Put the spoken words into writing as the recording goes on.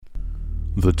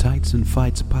The Tights and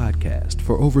Fights podcast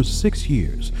for over 6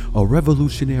 years, a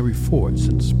revolutionary force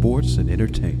in sports and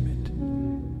entertainment.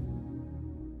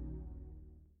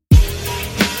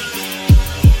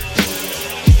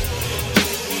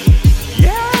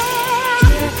 Here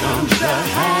comes the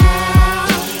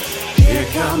hound. Here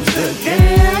comes the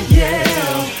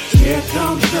Danielle. Here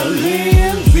comes the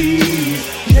Lindsay.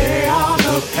 They are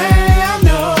the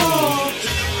panel.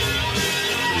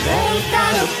 They've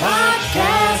got a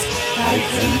podcast.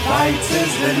 Tights and Fights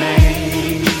is the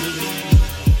name.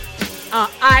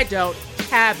 I don't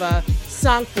have a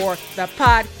song for the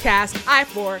podcast. I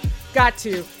forgot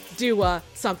to do a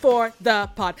song for the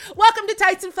pod. Welcome to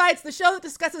Tights and Fights, the show that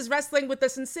discusses wrestling with the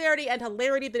sincerity and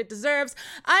hilarity that it deserves.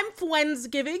 I'm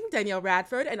Friendsgiving, Danielle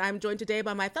Radford, and I'm joined today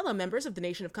by my fellow members of the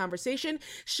Nation of Conversation.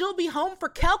 She'll be home for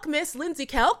Kelk Miss Lindsay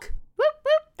Kelk. Whoop,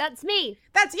 whoop, that's me.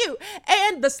 That's you.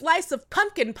 And the slice of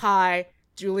pumpkin pie,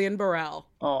 Julian Burrell.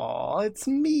 Aw, it's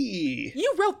me.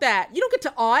 You wrote that. You don't get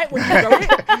to awe it when you wrote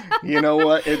it. You know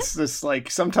what? It's this, like,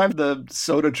 sometimes the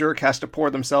soda jerk has to pour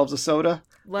themselves a soda.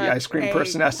 Look, the ice cream hey,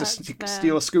 person has to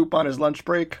steal a scoop on his lunch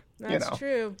break. That's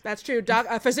true. That's true.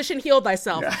 Physician, heal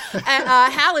thyself. Yeah.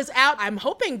 Hal is out. I'm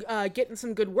hoping getting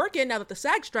some good work in now that the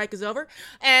SAG strike is over.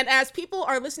 And as people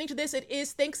are listening to this, it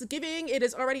is Thanksgiving. It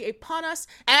is already upon us.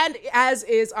 And as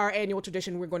is our annual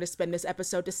tradition, we're going to spend this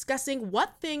episode discussing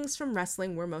what things from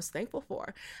wrestling we're most thankful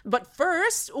for. But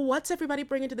first, what's everybody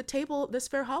bringing to the table this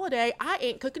fair holiday? I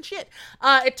ain't cooking shit.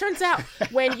 It turns out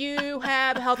when you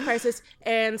have a health crisis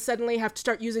and suddenly have to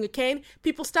start using a cane,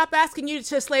 people stop asking you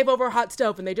to slave over a hot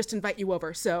stove and they just invite you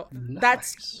over. So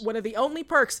That's one of the only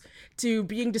perks to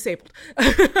being disabled.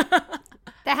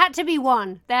 There had to be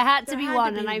one. There had to be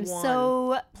one, and I'm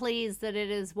so pleased that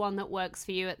it is one that works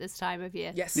for you at this time of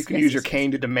year. Yes. You can use your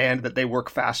cane to demand that they work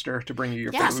faster to bring you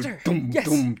your food. Faster. Dum, Yes.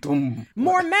 dum, dum.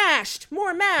 More mashed.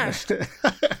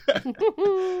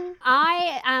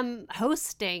 I am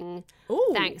hosting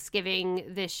Ooh. Thanksgiving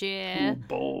this year.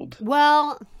 Bold.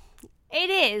 Well, it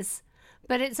is,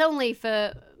 but it's only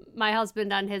for my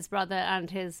husband and his brother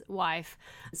and his wife.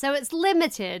 So it's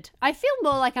limited. I feel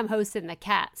more like I'm hosting the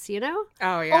cats, you know?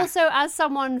 Oh, yeah. Also, as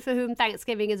someone for whom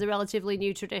Thanksgiving is a relatively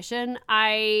new tradition,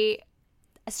 I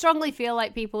strongly feel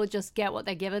like people just get what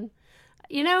they're given.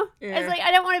 You know? Yeah. It's like,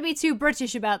 I don't want to be too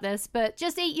British about this, but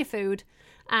just eat your food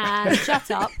and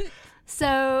shut up.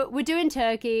 So we're doing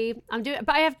turkey.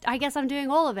 I guess I'm doing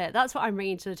all of it. That's what I'm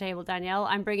bringing to the table, Danielle.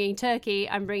 I'm bringing turkey.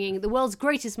 I'm bringing the world's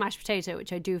greatest mashed potato,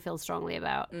 which I do feel strongly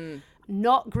about.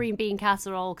 Not green bean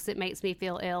casserole because it makes me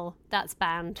feel ill. That's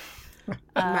banned.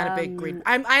 I'm not a big green.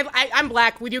 I'm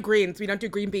black. We do greens. We don't do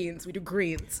green beans. We do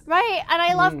greens. Right, and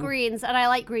I love greens, and I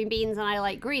like green beans, and I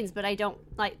like greens, but I don't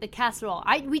like the casserole.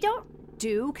 We don't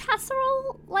do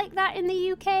casserole like that in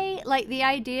the UK. Like the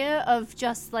idea of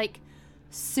just like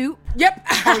soup Yep.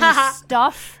 and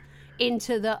stuff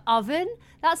into the oven.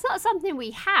 That's not something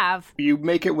we have. You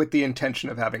make it with the intention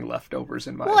of having leftovers,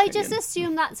 in my Well, I opinion. just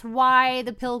assume that's why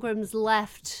the Pilgrims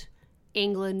left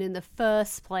England in the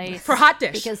first place. For hot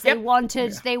dish. Because Yep.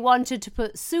 they wanted to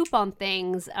put soup on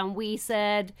things, and we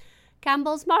said,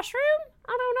 Campbell's mushroom?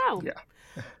 I don't know. Yeah.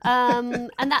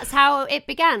 And that's how it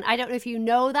began. I don't know if you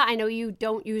know that. I know you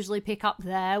don't usually pick up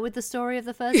there with the story of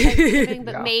the first Thanksgiving,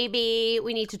 but Yeah. maybe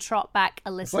we need to trot back a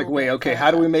little. It's like, wait, bit okay,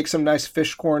 how do we make some nice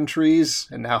fish corn trees?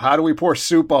 And now how do we pour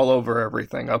soup all over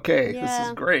everything? Okay, this Yeah.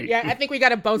 is great. Yeah, I think we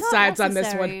got both Not sides on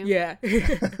this necessary. one. Yeah.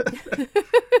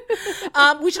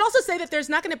 We should also say that there's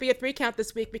not going to be a 3 count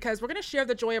this week because we're going to share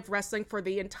the joy of wrestling for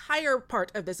the entire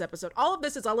part of this episode. All of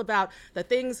this is all about the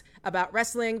things about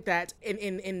wrestling that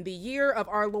in the year of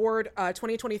our Lord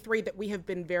 2023 that we have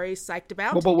been very psyched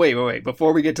about. Well, but wait.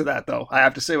 Before we get to that, though, I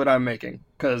have to say what I'm making.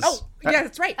 Because Oh, yeah,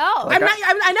 that's right. Oh. I know.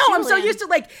 I'm so Julian. used to,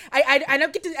 like, I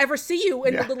don't get to ever see you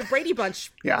in Yeah. the little Brady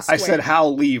Bunch. yeah, square. I said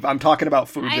Hal leave. I'm talking about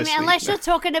food I this mean, week. unless you're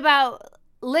talking about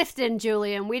lifting,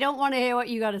 Julian, we don't want to hear what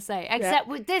you got to say. Except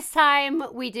with this time,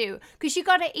 we do. Because you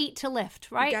got to eat to lift,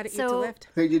 right? You gotta eat to lift.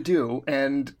 That you do,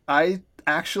 and I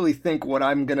actually think what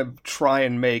I'm gonna try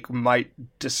and make might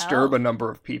disturb a number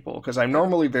of people because I'm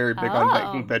normally very big on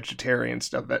making vegetarian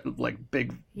stuff, like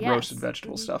big roasted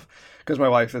vegetable stuff. Because my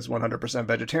wife is 100%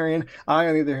 vegetarian. I,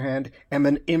 on the other hand, am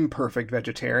an imperfect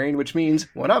vegetarian, which means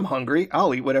when I'm hungry,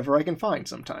 I'll eat whatever I can find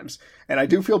sometimes. And I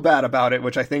do feel bad about it,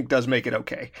 which I think does make it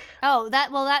okay. Oh,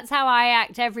 that's how I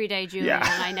act every day, Julian,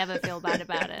 Yeah. and I never feel bad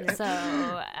about it. So,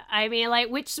 I mean, like,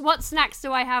 what snacks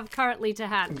do I have currently to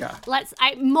hand? Yeah.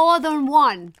 More than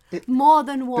one. More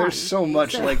than one. There's so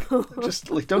much, just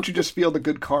like, don't you just feel the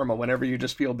good karma whenever you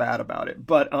just feel bad about it?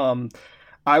 But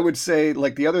I would say,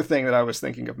 like, the other thing that I was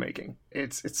thinking of making,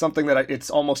 it's something that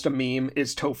it's almost a meme,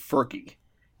 is tofurkey.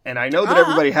 And I know that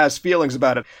everybody has feelings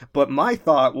about it, but my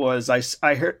thought was,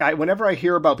 whenever I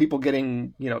hear about people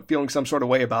getting, feeling some sort of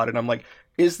way about it, I'm like,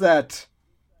 is that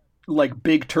like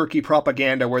big turkey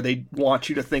propaganda where they want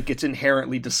you to think it's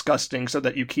inherently disgusting so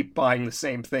that you keep buying the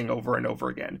same thing over and over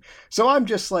again? So I'm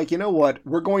just like, you know what?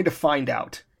 We're going to find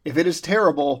out. If it is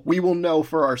terrible, we will know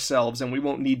for ourselves, and we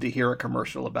won't need to hear a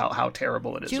commercial about how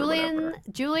terrible it is.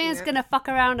 Julian's gonna fuck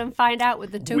around and find out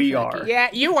with the tofurkey. We are. Yeah,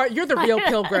 you are. You're the real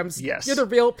pilgrims. Yes, you're the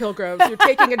real pilgrims. You're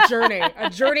taking a journey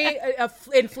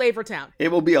in Flavortown.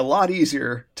 It will be a lot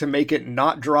easier to make it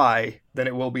not dry than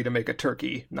it will be to make a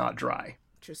turkey not dry.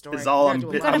 True story. Is all I'm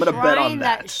going to bet on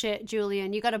that shit,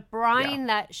 Julian. You got to brine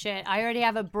that shit. I already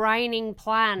have a brining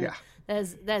plan. Yeah.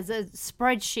 There's a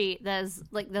spreadsheet.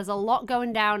 There's a lot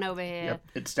going down over here.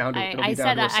 Yep, it's down to.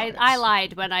 I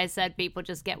lied when I said people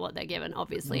just get what they're given.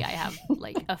 Obviously, I have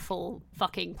like a full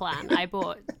fucking plan. I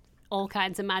bought all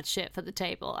kinds of mad shit for the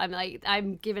table.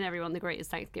 I'm giving everyone the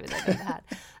greatest Thanksgiving they've ever had.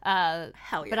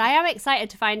 Hell yeah! But I am excited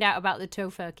to find out about the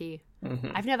tofurkey.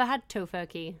 Mm-hmm. I've never had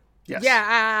tofurkey. Yes.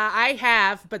 Yeah, I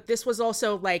have, but this was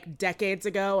also like decades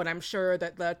ago, and I'm sure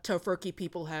that the tofurkey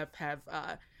people have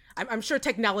I'm sure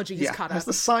technology has caught up. Has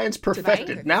the science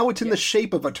perfected? Now it's in the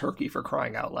shape of a turkey, for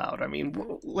crying out loud. I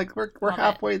mean, like we're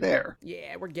halfway there.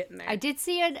 Yeah, we're getting there. I did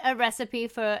see a recipe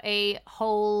for a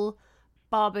whole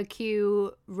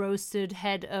barbecue roasted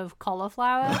head of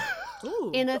cauliflower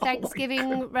in a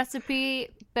Thanksgiving recipe,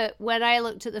 but when I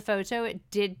looked at the photo,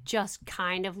 it did just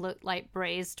kind of look like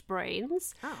braised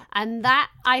brains, and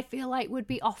that I feel like would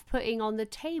be off-putting on the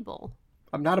table.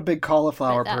 I'm not a big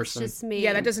cauliflower person. Just me.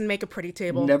 Yeah, that doesn't make a pretty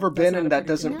table. Never been, and that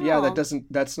doesn't. No. Yeah,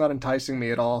 that's not enticing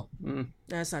me at all.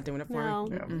 That's not doing it for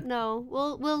me. No.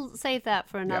 We'll save that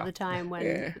for another time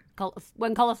when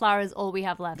cauliflower is all we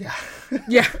have left.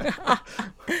 Yeah.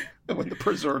 When the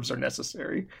preserves are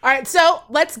necessary. All right, so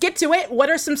let's get to it. What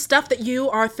are some stuff that you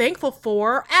are thankful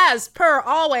for? As per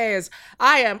always,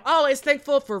 I am always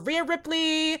thankful for Rhea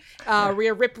Ripley.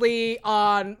 Rhea Ripley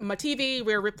on my TV,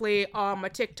 Rhea Ripley on my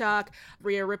TikTok,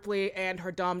 Rhea Ripley and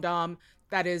her dom-dom.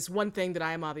 That is one thing that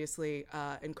I am obviously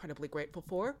incredibly grateful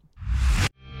for.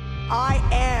 I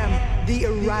am the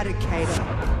Eradicator.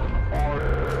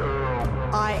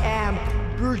 I am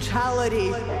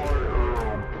brutality.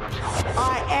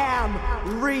 I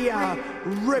am Rhea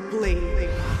Ripley.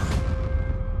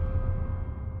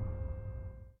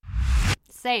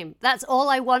 Same. That's all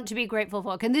I want to be grateful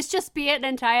for. Can this just be an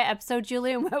entire episode,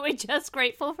 Julian, where we're just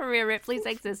grateful for Rhea Ripley's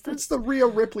existence? It's the Rhea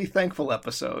Ripley thankful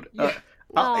episode.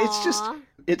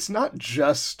 It's not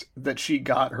just that she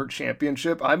got her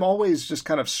championship. I'm always just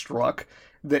kind of struck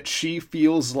that she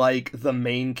feels like the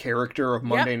main character of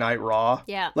Monday Night Raw.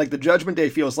 Yeah. Like the Judgment Day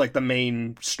feels like the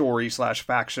main story /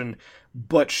 faction,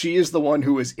 but she is the one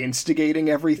who is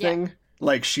instigating everything. Yeah.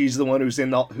 Like she's the one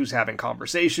who's having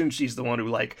conversations. She's the one who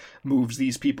like moves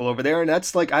these people over there. And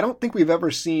that's like, I don't think we've ever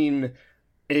seen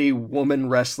a woman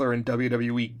wrestler in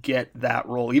WWE get that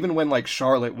role. Even when like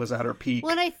Charlotte was at her peak,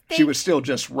 she was still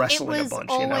just wrestling a bunch,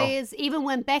 always, even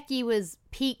when Becky was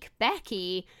peak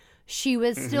Becky, she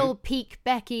was still peak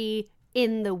Becky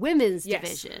in the women's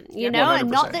division, you know? 100%.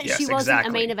 And not that she wasn't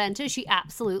a main eventer. She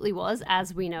absolutely was,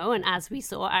 as we know and as we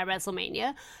saw at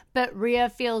WrestleMania. But Rhea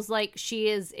feels like she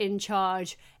is in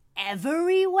charge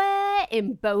everywhere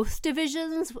in both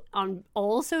divisions, on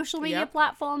all social media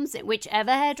platforms,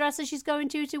 whichever hairdresser she's going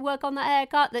to work on that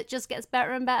haircut that just gets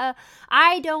better and better.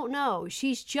 I don't know.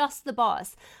 She's just the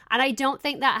boss. And I don't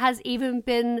think that has even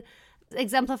been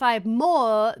exemplified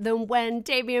more than when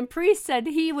Damian Priest said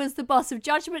he was the boss of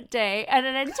Judgment Day, and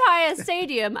an entire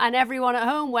stadium and everyone at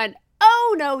home went,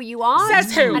 "Oh no, you aren't!"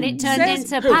 Says who? And it turned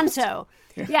into panto.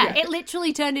 Yeah, it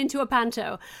literally turned into a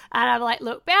panto. And I'm like,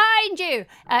 look behind you.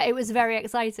 It was very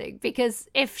exciting because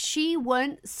if she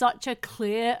weren't such a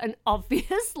clear and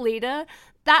obvious leader,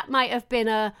 that might have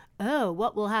been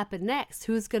what will happen next?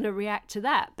 Who's going to react to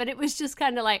that? But it was just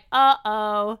kind of like,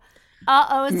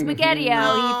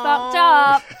 Spaghetti-O, he fucked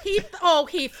up. He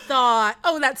thought.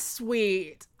 Oh, that's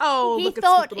sweet. Oh, he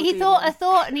thought a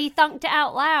thought and he thunked it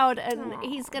out loud, and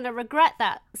he's gonna regret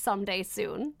that someday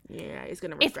soon. Yeah, he's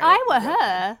gonna regret it. If I were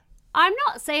her, I'm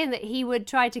not saying that he would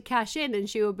try to cash in and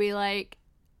she would be like,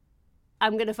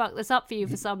 I'm gonna fuck this up for you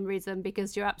for some reason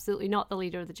because you're absolutely not the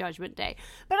leader of the Judgment Day.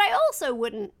 But I also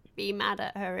wouldn't be mad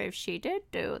at her if she did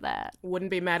do that.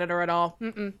 Wouldn't be mad at her at all.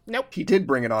 Nope. He did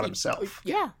bring it on himself.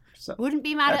 Yeah. So, wouldn't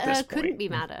be mad at her, couldn't be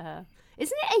mad at her.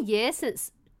 Isn't it a year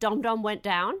since Dom Dom went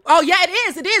down? Oh yeah,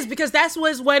 it is because that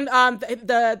was when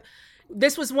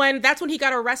that's when he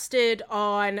got arrested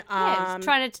on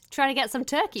trying to get some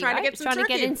turkey, right? To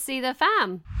get in to see the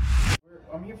fam.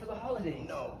 I'm here for the holidays.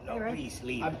 No, please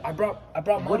leave. I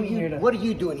brought money here to... What are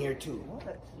you doing here too?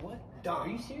 What? Dom. Are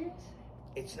you serious?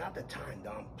 It's not the time,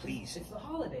 Dom. Please. It's the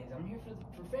holidays. I'm here for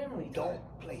family time.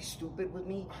 Don't play stupid with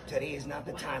me. Today is not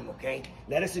the time, okay?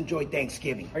 Let us enjoy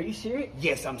Thanksgiving. Are you serious?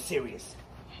 Yes, I'm serious.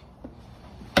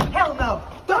 Hell no!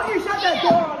 Don't you shut that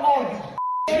door on me!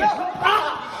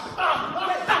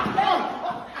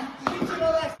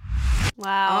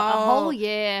 Wow, a whole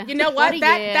year. You know what? A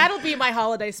year. That'll be my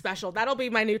holiday special. That'll be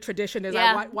my new tradition is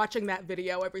watching that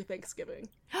video every Thanksgiving.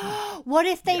 What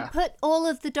if they put all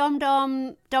of the Dum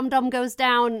Dum Goes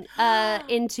Down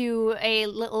into a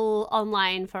little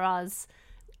online for us?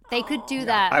 They could do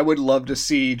that. I would love to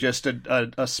see just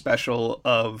a special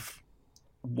of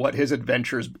what his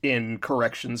adventures in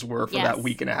corrections were for that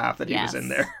week and a half that he was in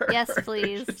there. Yes,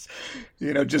 please.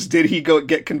 Just did he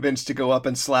get convinced to go up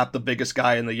and slap the biggest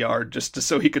guy in the yard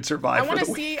so he could survive? I want to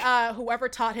see whoever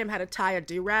taught him how to tie a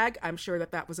do-rag. I'm sure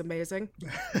that was amazing.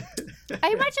 I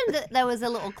imagine that there was a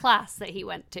little class that he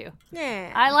went to.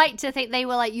 Yeah. I like to think they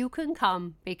were like, you can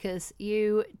come because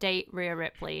you date Rhea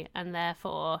Ripley and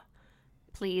therefore...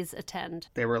 please attend.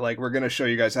 They were like, we're going to show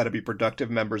you guys how to be productive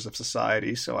members of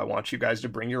society, so I want you guys to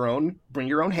bring your own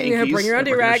hankies. Yeah, bring your own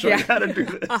do-rag. Yeah, how to do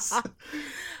this.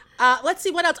 Let's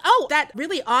see what else. Oh, that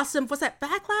really awesome. Was that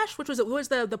Backlash? Which was it? Was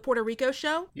the Puerto Rico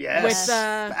show? Yes.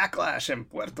 With Backlash in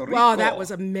Puerto Rico. Oh, that was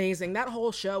amazing. That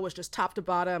whole show was just top to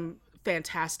bottom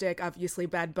fantastic. Obviously,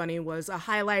 Bad Bunny was a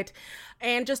highlight,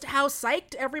 and just how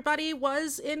psyched everybody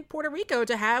was in Puerto Rico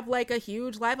to have like a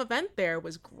huge live event there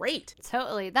was great.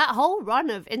 Totally. That whole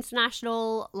run of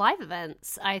international live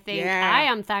events, I think I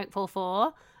am thankful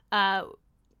for,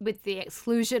 with the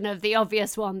exclusion of the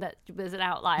obvious one that was an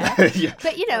outlier.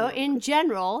 But, in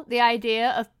general, the idea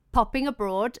of popping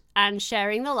abroad and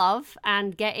sharing the love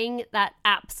and getting that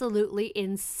absolutely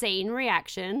insane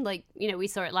reaction. Like, we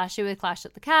saw it last year with Clash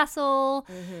at the Castle.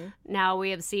 Mm-hmm. Now we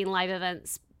have seen live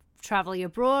events traveling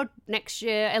abroad next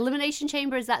year. Elimination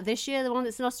Chamber, is that this year? The one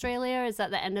that's in Australia? Is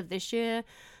that the end of this year?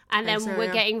 And then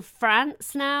we're getting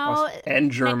France now.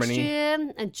 And Germany. Next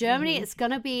year. And Germany, it's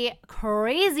going to be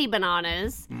crazy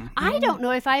bananas. Mm-hmm. I don't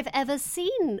know if I've ever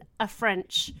seen a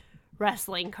French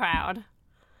wrestling crowd.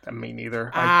 Me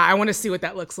neither. I want to see what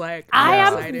that looks like. I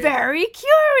am very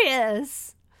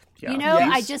curious. Yeah.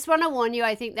 I just want to warn you,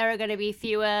 I think there are going to be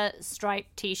fewer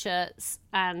striped t-shirts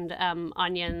and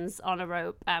onions on a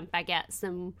rope and baguettes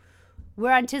than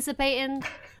we're anticipating.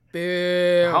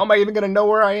 Boo. How am I even going to know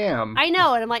where I am? I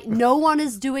know, and I'm like, no one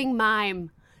is doing mime.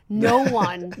 No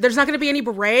one. There's not going to be any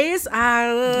berets?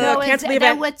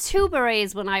 There were 2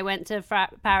 berets when I went to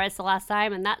Paris the last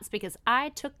time, and that's because I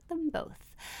took them both.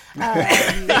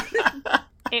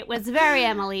 It was very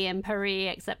Emily in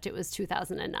Paris, except it was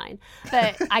 2009.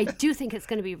 But I do think it's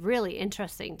going to be really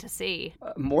interesting to see.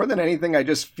 More than anything, I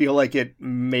just feel like it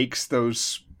gives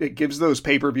those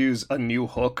pay-per-views a new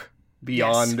hook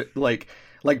beyond like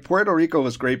Puerto Rico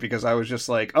was great because I was just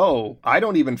like, oh, I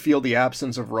don't even feel the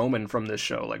absence of Roman from this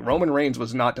show. Like Roman Reigns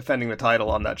was not defending the title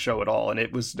on that show at all. And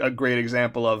it was a great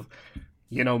example of,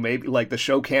 maybe like the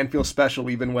show can feel special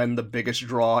even when the biggest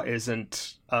draw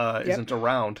isn't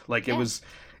around. Like it was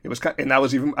kind of, and that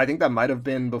was even, I think that might have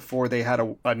been before they had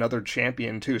another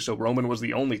champion too. So Roman was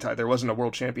the only title. There wasn't a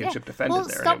world championship defended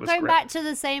there. Stop and it was going great. back to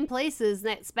the same places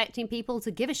and expecting people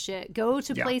to give a shit. Go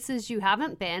to places you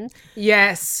haven't been.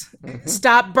 Yes. Mm-hmm.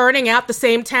 Stop burning out the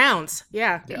same towns.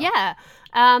 Yeah.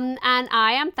 And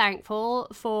I am thankful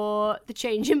for the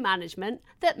change in management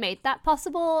that made that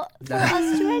possible for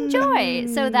us to enjoy.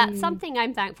 So that's something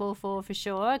I'm thankful for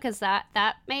sure, because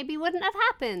that maybe wouldn't have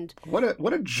happened.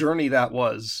 What a journey that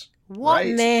was. What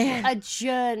man. A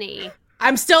journey.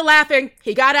 I'm still laughing.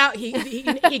 He got out. He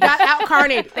got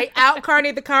out-carnied. They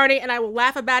out-carnied the carny, and I will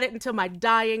laugh about it until my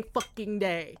dying fucking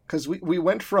day. Because we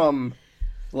went from...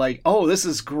 like, oh, this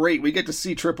is great. We get to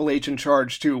see Triple H in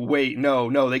charge to, wait,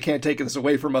 no, they can't take this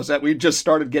away from us. That we just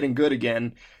started getting good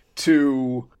again,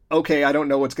 to, okay, I don't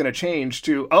know what's going to change,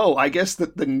 to, oh, I guess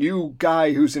that the new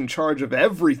guy who's in charge of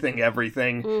everything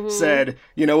said,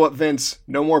 you know what, Vince,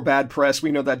 no more bad press.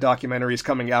 We know that documentary is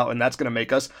coming out, and that's going to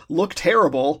make us look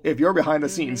terrible if you're behind the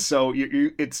scenes. So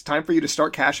it's time for you to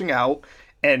start cashing out.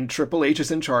 And Triple H is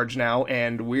in charge now,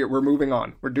 and we're moving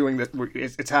on. We're doing this.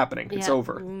 It's happening. Yeah. It's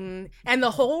over. And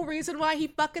the whole reason why he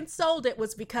fucking sold it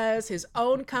was because his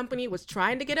own company was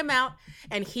trying to get him out,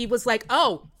 and he was like,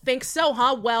 oh, think so,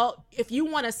 huh? Well, if you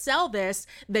want to sell this,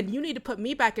 then you need to put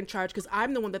me back in charge because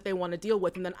I'm the one that they want to deal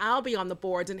with, and then I'll be on the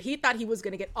boards. And he thought he was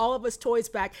going to get all of his toys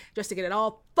back just to get it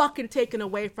all fucking taken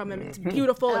away from him. It's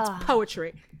beautiful. It's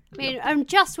poetry. I mean,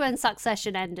 just when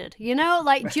Succession ended,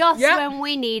 like just when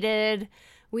we needed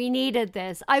We needed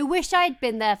this. I wish I'd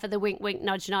been there for the wink, wink,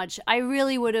 nudge, nudge. I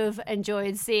really would have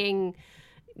enjoyed seeing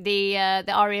the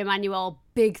Ari Emanuel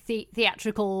big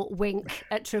theatrical wink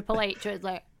at Triple H. It was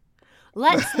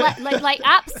like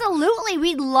absolutely,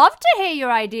 we'd love to hear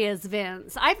your ideas,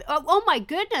 Vince. Oh my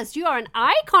goodness, you are an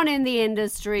icon in the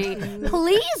industry.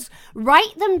 Please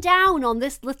write them down on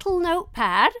this little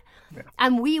notepad,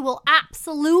 and we will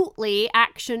absolutely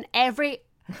action every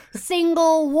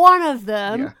single one of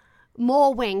them. Yeah.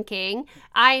 More winking.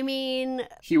 I mean,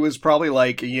 he was probably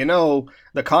like,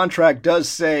 the contract does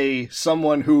say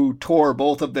someone who tore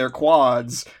both of their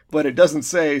quads, but it doesn't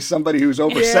say somebody who's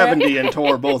over 70 and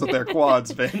tore both of their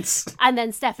quads, Vince. And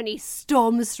then Stephanie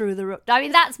storms through the room. I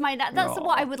mean, that's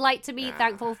what I would like to be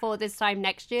thankful for this time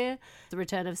next year, the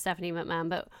return of Stephanie McMahon,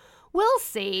 but we'll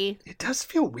see. It does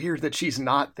feel weird that she's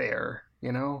not there,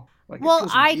 Like, well,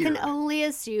 I can only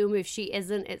assume if she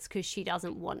isn't, it's because she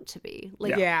doesn't want to be.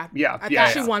 Like, I think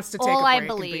she wants to take all a break. I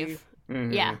believe.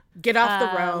 Yeah. Get off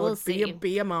the road. We'll see.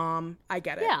 Be a mom. I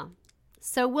get it. Yeah.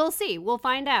 So we'll see. We'll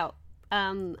find out.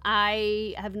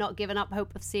 I have not given up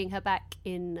hope of seeing her back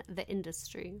in the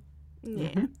industry.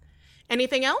 Yeah.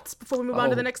 Anything else before we move on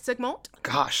to the next segment?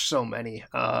 Gosh, so many.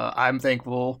 I'm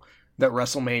thankful that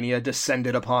WrestleMania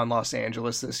descended upon Los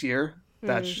Angeles this year.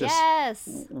 That's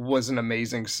just was an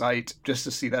amazing sight just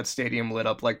to see that stadium lit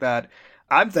up like that.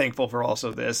 I'm thankful for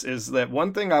also this is that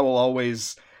one thing I will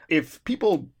always, if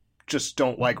people just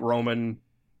don't like Roman,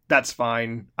 that's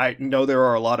fine. I know there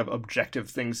are a lot of objective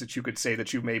things that you could say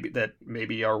that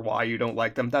maybe are why you don't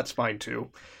like them. That's fine too.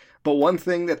 But one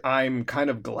thing that I'm kind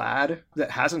of glad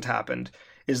that hasn't happened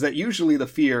is that usually the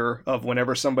fear of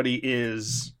whenever somebody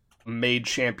is made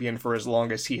champion for as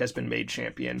long as he has been made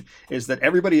champion is that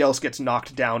everybody else gets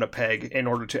knocked down a peg in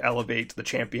order to elevate the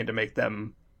champion to make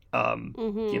them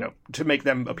to make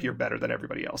them appear better than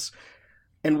everybody else.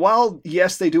 And while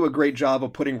yes, they do a great job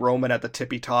of putting Roman at the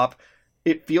tippy top,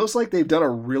 it feels like they've done a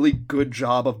really good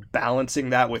job of balancing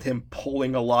that with him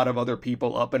pulling a lot of other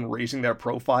people up and raising their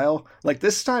profile. Like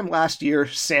this time last year,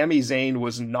 Sami Zayn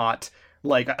was not.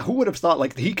 Like, who would have thought,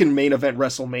 like, he can main event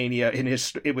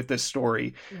WrestleMania with this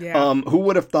story? Yeah. Who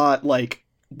would have thought, like,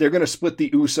 they're going to split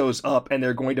the Usos up and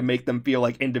they're going to make them feel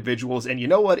like individuals, and you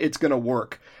know what? It's going to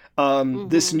work.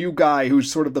 This new guy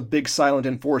who's sort of the big silent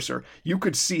enforcer, you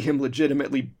could see him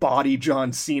legitimately body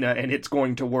John Cena, and it's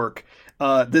going to work.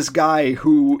 This guy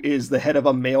who is the head of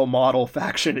a male model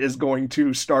faction is going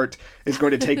to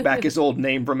take back his old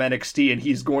name from NXT, and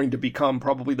he's going to become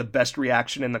probably the best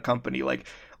reaction in the company. Like,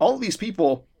 all of these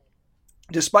people,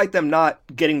 despite them not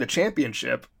getting the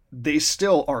championship, they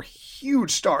still are huge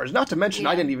stars. Not to mention,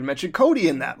 I didn't even mention Cody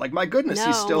in that. Like, my goodness,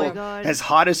 he's still as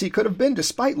hot as he could have been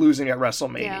despite losing at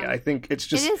WrestleMania. Yeah. I think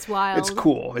it is wild. It's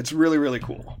cool. It's really, really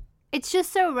cool. It's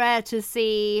just so rare to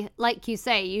see, like you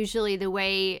say, usually the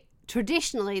way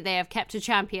traditionally they have kept a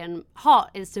champion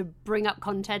hot is to bring up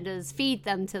contenders, feed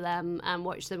them to them, and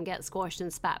watch them get squashed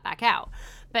and spat back out.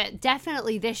 But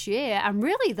definitely this year, and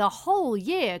really the whole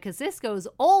year, because this goes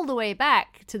all the way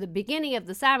back to the beginning of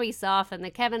the Sami stuff and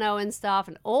the Kevin Owens stuff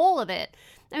and all of it.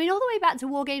 I mean, all the way back to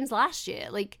War Games last year.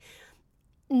 Like,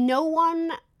 no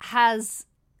one has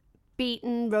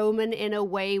beaten Roman in a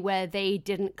way where they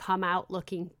didn't come out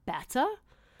looking better.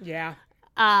 Yeah.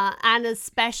 And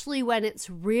especially when it's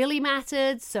really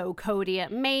mattered. So Cody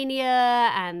at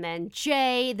Mania and then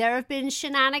Jay, there have been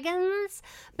shenanigans,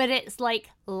 but it's like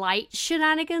light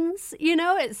shenanigans,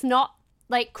 it's not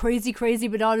like crazy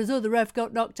bananas. Oh, the ref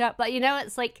got knocked out. But,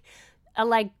 it's like a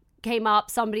leg came up,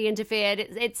 somebody interfered.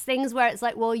 It's things where it's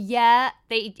like, well, yeah,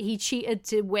 he cheated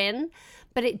to win,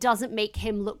 but it doesn't make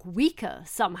him look weaker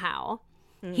somehow.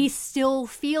 He still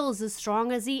feels as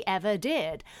strong as he ever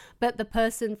did. But the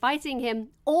person fighting him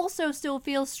also still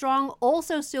feels strong,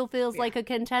 also still feels like a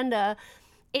contender.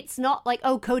 It's not like,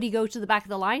 oh, Cody, go to the back of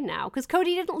the line now, because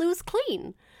Cody didn't lose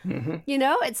clean. Mm-hmm.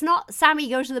 It's not Sami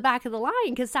go to the back of the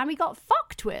line because Sami got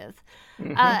fucked with.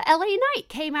 Mm-hmm. LA Knight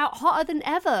came out hotter than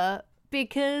ever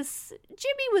because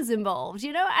Jimmy was involved,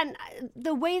 and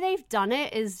the way they've done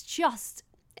it is just...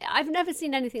 I've never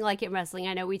seen anything like it in wrestling.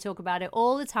 I know we talk about it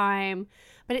all the time,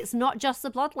 but it's not just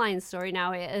the Bloodline story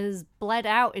now. It has bled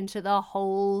out into the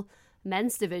whole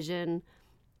men's division.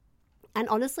 And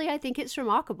honestly, I think it's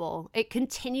remarkable. It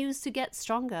continues to get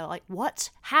stronger. Like,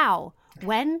 what? How?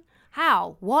 When?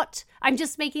 How? What? I'm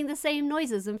just making the same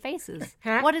noises and faces.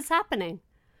 What is happening?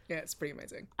 Yeah, it's pretty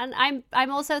amazing. And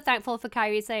I'm also thankful for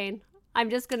Kairi Sane. I'm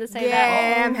just going to say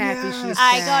that. Yeah, I'm happy she's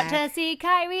I back. got to see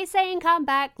Kairi Sane come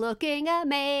back looking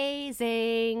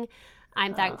amazing.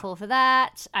 I'm thankful for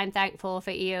that. I'm thankful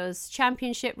for Io's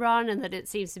championship run and that it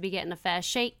seems to be getting a fair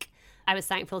shake. I was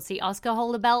thankful to see Asuka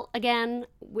hold the belt again,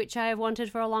 which I have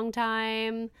wanted for a long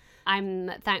time.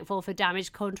 I'm thankful for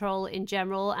Damage Control in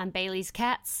general and Bayley's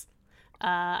cats.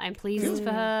 I'm pleased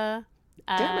for her.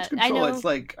 Damage Control, it's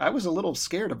like, I was a little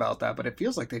scared about that, but it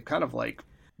feels like they've kind of like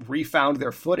refound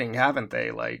their footing, haven't they?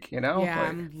 Like, you know? Yeah, like,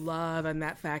 I'm loving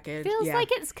that package. Feels like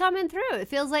it's coming through. It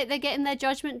feels like they're getting their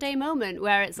Judgment Day moment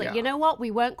where it's like, you know what?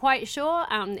 We weren't quite sure.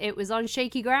 It was on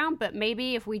shaky ground, but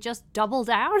maybe if we just double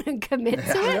down and commit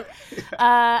to it.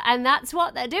 And that's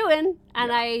what they're doing.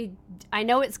 And I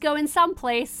know it's going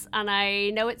someplace, and I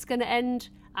know it's going to end.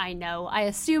 I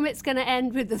assume it's going to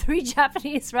end with the 3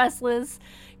 Japanese wrestlers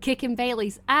kicking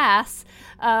Bayley's ass.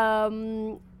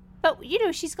 But, you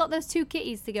know, she's got those 2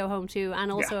 kitties to go home to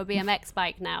and also a BMX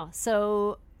bike now.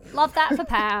 So, love that for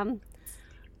Pam.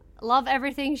 Love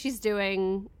everything she's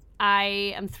doing.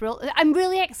 I am thrilled. I'm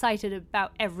really excited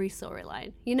about every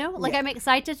storyline, you know? Like, I'm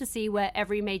excited to see where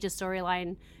every major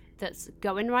storyline that's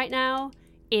going right now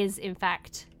is, in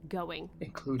fact, going.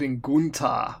 Including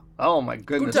Gunther. Oh, my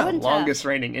goodness. Gunther. The longest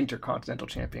reigning Intercontinental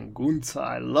Champion. Gunther.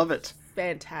 I love it.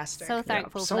 Fantastic. So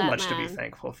thankful for so that, much man. to be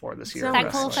thankful for this year. So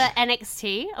thankful for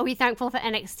NXT. Are we thankful for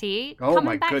NXT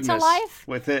coming back goodness. to life?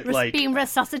 With it, like being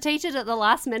resuscitated at the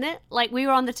last minute. Like we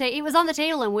were on the table. It was on the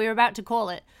table, and we were about to call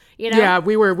it. You know? Yeah,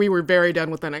 we were very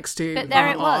done with NXT. But there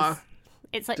it was.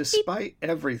 It's like despite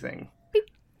everything. Beep.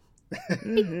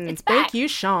 It's back. Thank you,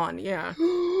 Sean. Yeah.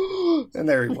 And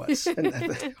there he was.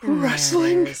 And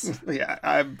wrestling.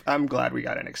 Yeah, I'm glad we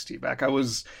got NXT back.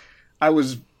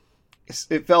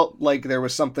 It felt like there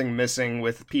was something missing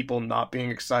with people not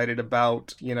being excited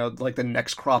about, you know, like the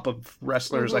next crop of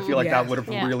wrestlers. I feel like that would have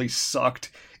really sucked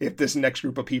if this next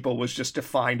group of people was just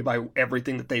defined by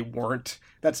everything that they weren't.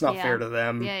 That's not fair to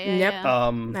them.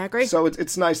 I agree. So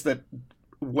it's nice that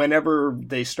whenever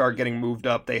they start getting moved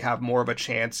up, they have more of a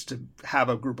chance to have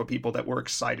a group of people that were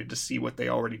excited to see what they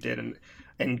already did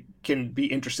and can be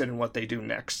interested in what they do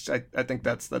next. I think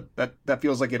that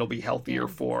feels like it'll be healthier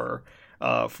for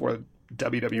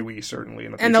WWE certainly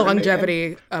in the future. And the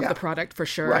longevity of the product for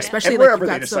sure, right. Especially and like wherever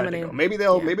you've they got so decide many. to go. Maybe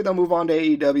they'll move on to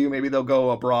AEW. Maybe they'll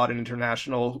go abroad and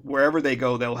international. Wherever they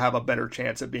go, they'll have a better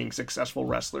chance at being successful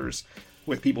wrestlers,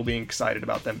 with people being excited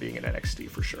about them being in NXT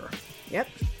for sure. Yep.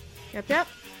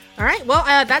 All right, well,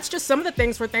 that's just some of the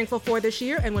things we're thankful for this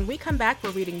year. And when we come back,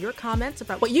 we're reading your comments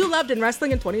about what you loved in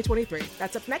wrestling in 2023.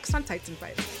 That's up next on Tights and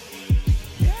Fights.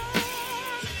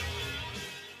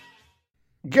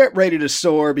 Get ready to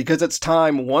soar because it's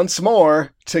time once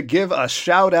more to give a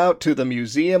shout out to the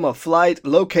Museum of Flight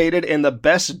located in the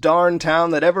best darn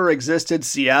town that ever existed,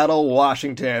 Seattle,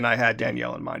 Washington. I had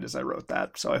Danielle in mind as I wrote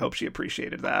that, so I hope she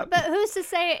appreciated that. But who's to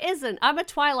say it isn't? I'm a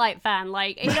Twilight fan.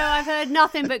 Like, you know, I've heard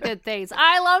nothing but good things.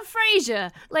 I love Frasier.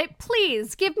 Like,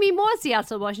 please give me more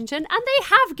Seattle, Washington. And they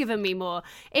have given me more.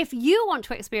 If you want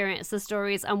to experience the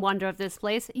stories and wonder of this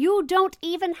place, you don't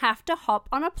even have to hop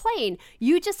on a plane.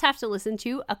 You just have to listen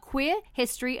to A Queer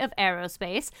History of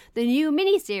Aerospace, the new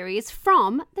miniseries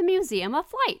from the Museum of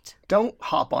Flight. Don't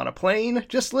hop on a plane,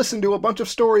 just listen to a bunch of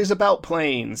stories about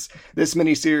planes. This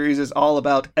miniseries is all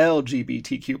about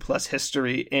LGBTQ plus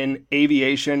history in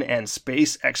aviation and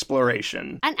space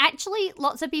exploration. And actually,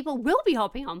 lots of people will be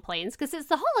hopping on planes because it's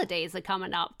the holidays are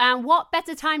coming up. And what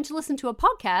better time to listen to a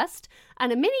podcast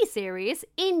and a miniseries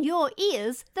in your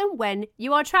ears than when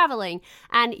you are traveling?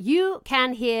 And you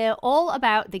can hear all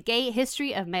about the gay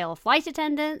history of male flight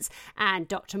attendants and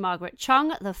Dr. Margaret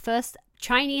Chung, the first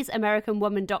Chinese-American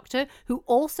woman doctor who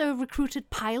also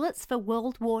recruited pilots for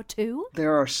World War II.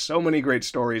 There are so many great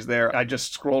stories there. I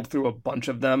just scrolled through a bunch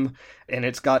of them, and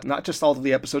it's got not just all of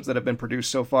the episodes that have been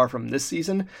produced so far from this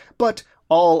season, but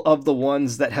all of the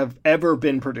ones that have ever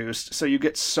been produced. So you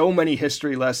get so many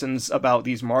history lessons about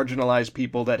these marginalized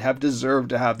people that have deserved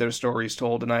to have their stories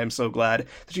told, and I am so glad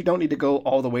that you don't need to go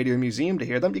all the way to a museum to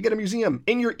hear them. You get a museum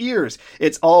in your ears.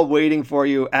 It's all waiting for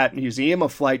you at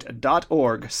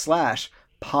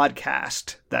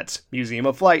museumofflight.org/podcast. That's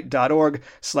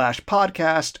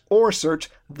museumofflight.org/podcast, or search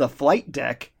The Flight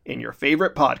Deck in your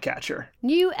favorite podcatcher.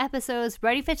 New episodes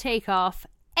ready for takeoff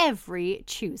every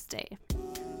Tuesday.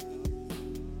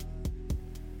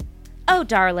 Oh,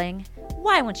 darling,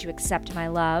 why won't you accept my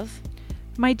love?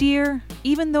 My dear,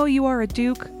 even though you are a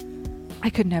duke, I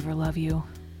could never love you.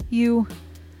 You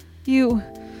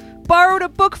borrowed a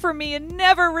book from me and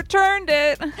never returned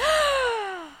it.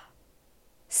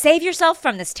 Save yourself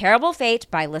from this terrible fate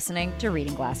by listening to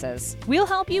Reading Glasses. We'll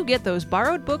help you get those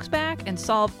borrowed books back and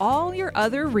solve all your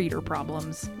other reader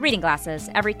problems. Reading Glasses,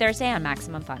 every Thursday on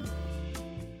Maximum Fun.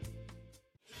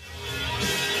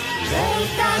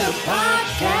 They've got a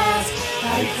podcast,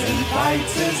 Tights and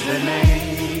Fights is the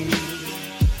name.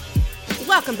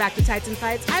 Welcome back to Tights and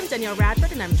Fights. I'm Danielle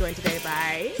Radford, and I'm joined today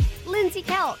by Lindsay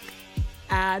Kelk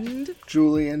and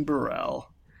Julian Burrell.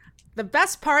 The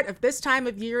best part of this time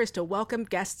of year is to welcome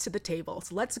guests to the table.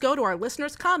 So let's go to our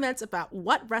listeners' comments about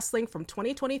what wrestling from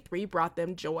 2023 brought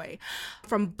them joy.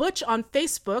 From Butch on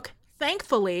Facebook,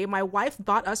 thankfully, my wife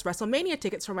bought us WrestleMania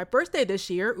tickets for my birthday this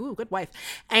year. Ooh, good wife.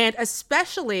 And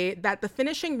especially that the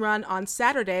finishing run on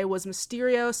Saturday was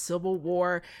Mysterio, Civil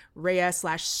War,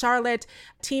 Rhea/Charlotte,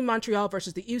 Team Montreal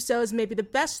versus the Usos, maybe the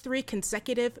best 3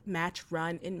 consecutive match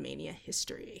run in Mania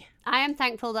history. I am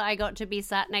thankful that I got to be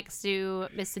sat next to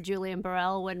Mr. Julian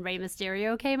Burrell when Rey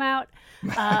Mysterio came out,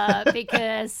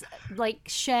 because, like,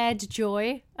 shared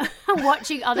joy,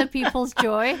 watching other people's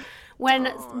joy.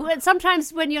 When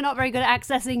sometimes when you're not very good at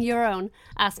accessing your own,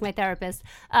 ask my therapist,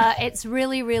 it's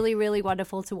really, really, really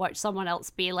wonderful to watch someone else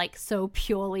be like so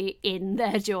purely in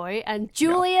their joy. And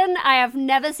Julian, I have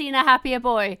never seen a happier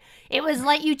boy. It was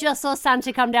like you just saw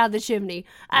Santa come down the chimney.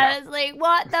 I was like,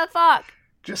 what the fuck?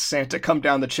 Just Santa come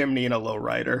down the chimney in a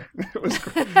lowrider. It was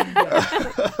great.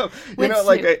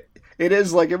 It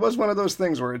is like, it was one of those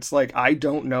things where it's like, I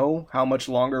don't know how much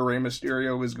longer Rey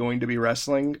Mysterio is going to be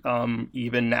wrestling.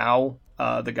 Even now,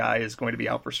 the guy is going to be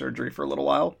out for surgery for a little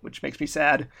while, which makes me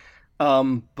sad.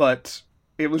 But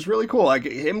it was really cool. Like,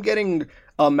 him getting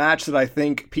a match that I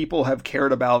think people have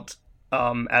cared about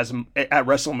at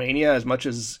WrestleMania as much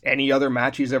as any other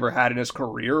match he's ever had in his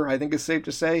career, I think is safe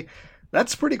to say.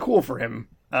 That's pretty cool for him.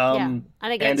 And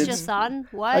against your son,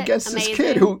 what? Against Amazing. this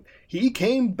kid who he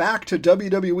came back to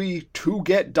WWE to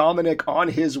get Dominic on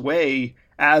his way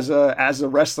as a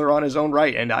wrestler on his own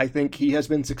right, and I think he has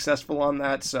been successful on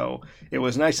that. So it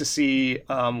was nice to see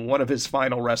one of his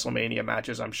final WrestleMania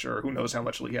matches. I'm sure, who knows how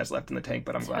much he has left in the tank,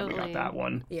 but I'm glad we got that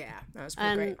one. Yeah, that was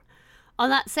pretty great. On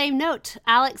that same note,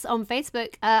 Alex on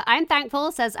Facebook, I'm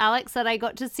thankful, says Alex, that I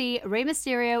got to see Rey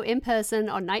Mysterio in person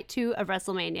on night 2 of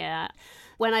WrestleMania.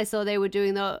 When I saw they were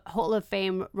doing the Hall of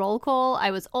Fame roll call, I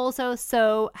was also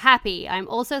so happy. I'm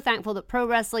also thankful that pro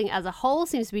wrestling as a whole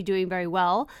seems to be doing very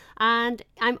well. And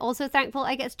I'm also thankful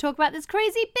I get to talk about this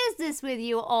crazy business with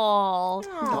you all.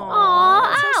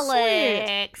 Aww, so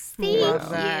Alex. Thank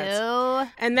you.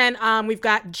 And then we've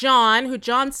got John, who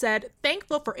John said,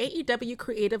 thankful for AEW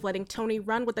Creative letting Tony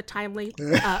run with the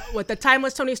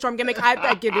timeless Tony Storm gimmick.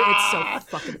 I give it. It's so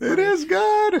fucking funny. It is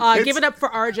good. Give it up for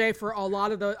RJ for a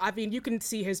lot of the, I mean, you can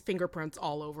see his fingerprints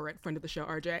all over it. Friend of the show,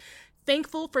 RJ.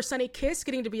 Thankful for Sonny Kiss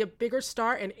getting to be a bigger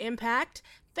star in Impact.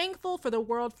 Thankful for the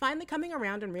world finally coming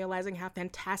around and realizing how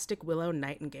fantastic Willow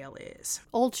Nightingale is.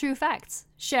 All true facts.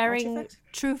 Sharing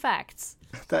true facts.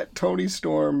 That Tony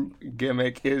Storm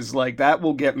gimmick is like, that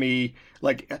will get me,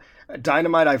 like,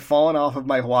 Dynamite. I've fallen off of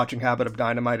my watching habit of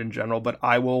Dynamite in general, but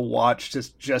I will watch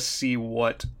to just see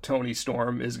what Tony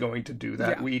Storm is going to do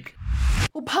that week.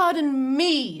 Well, pardon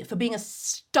me for being a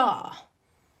star.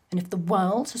 And if the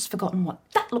world has forgotten what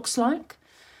that looks like,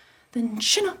 then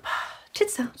chin up,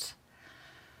 tits out.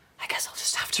 I guess I'll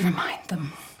just have to remind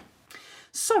them.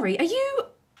 Sorry, are you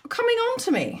coming on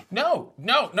to me? No, I'm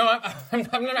not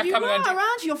coming on. You are,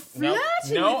 aren't you? You're flirting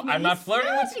with me. I'm not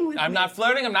flirting with you. I'm not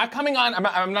flirting. I'm not coming on.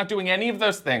 I'm not doing any of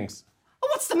those things. Oh,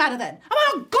 what's the matter then? Am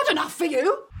I not good enough for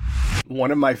you?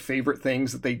 One of my favorite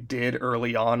things that they did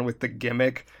early on with the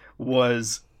gimmick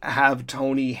was have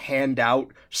Tony hand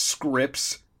out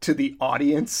scripts to the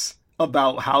audience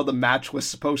about how the match was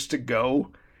supposed to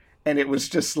go. And it was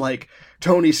just like,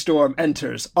 Tony Storm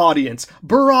enters, audience,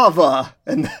 brava!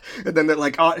 And then they're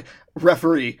like,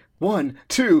 referee, 1,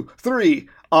 2, 3,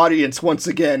 audience once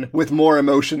again with more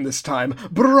emotion this time,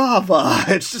 brava!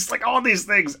 It's just like, all these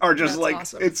things are just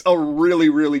awesome. It's a really,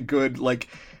 really good, like,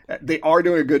 they are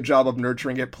doing a good job of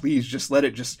nurturing it. Please just let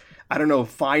it just, I don't know,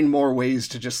 find more ways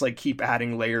to just like keep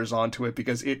adding layers onto it,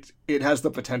 because it has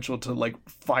the potential to like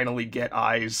finally get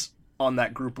eyes on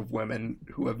that group of women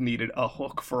who have needed a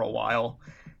hook for a while.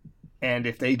 And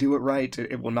if they do it right,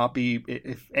 it will not be,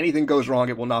 if anything goes wrong,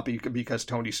 it will not be because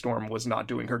Tony Storm was not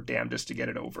doing her damnedest to get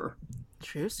it over.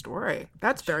 True story.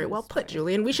 That's very well put,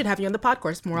 Julian. We should have you on the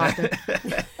podcast more often.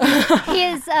 He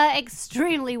is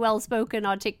extremely well-spoken,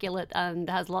 articulate, and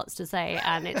has lots to say.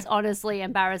 And it's honestly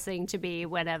embarrassing to me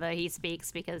whenever he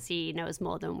speaks, because he knows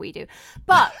more than we do.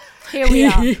 But here we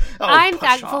are. I'm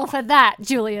thankful for that,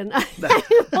 Julian. I'm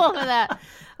thankful for that.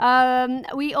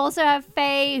 We also have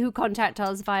Faye, who contact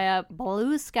us via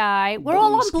Blue Sky. We're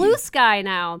all on Blue Sky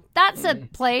now. That's a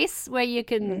place where you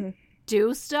can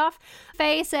do stuff.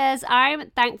 Faye says, I'm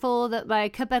thankful that my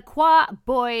Quebecois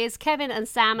boys, Kevin and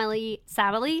Samily.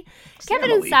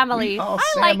 Kevin and Samily. I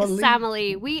like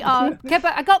Samily. We are,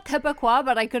 I got Quebecois,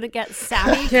 but I couldn't get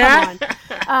Sammy. Come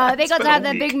on. They got to have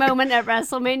their big moment at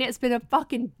WrestleMania. It's been a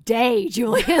fucking day,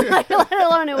 Julian, let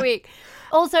alone a week.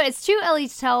 Also, it's too early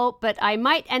to tell, but I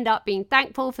might end up being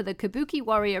thankful for the Kabuki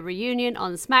Warrior reunion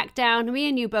on SmackDown. Me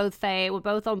and you both, Faye, we're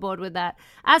both on board with that.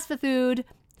 As for food,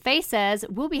 Faye says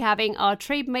we'll be having our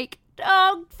trademark...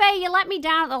 Oh, Faye, you let me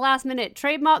down at the last minute.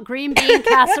 Trademark green bean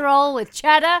casserole with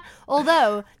cheddar.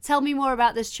 Although, tell me more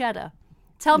about this cheddar.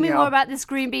 Tell me more about this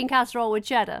green bean casserole with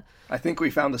cheddar. I think we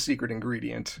found the secret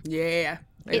ingredient. Yeah.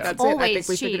 It's always I think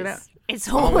we figured it out. It's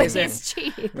always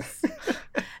cheese.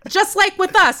 Just like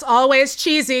with us, always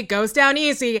cheesy, goes down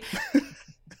easy.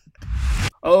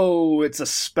 Oh, it's a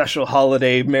special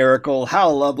holiday miracle.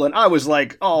 Hal Lublin. I was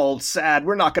like, all sad.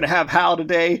 We're not going to have Hal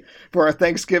today for our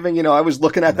Thanksgiving. You know, I was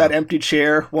looking at that empty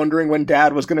chair, wondering when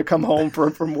Dad was going to come home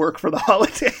from work for the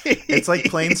holiday. It's like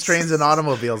planes, trains, and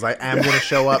automobiles. I am going to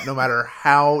show up no matter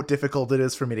how difficult it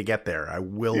is for me to get there. I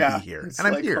will be here. And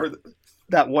I'm here.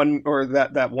 That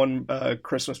one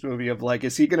Christmas movie of like,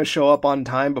 is he going to show up on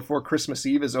time before Christmas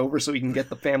Eve is over so he can get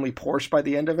the family Porsche by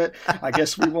the end of it? I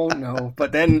guess we won't know.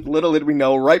 But then little did we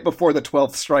know, right before the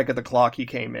 12th strike of the clock, he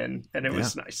came in, and it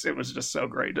was nice. It was just so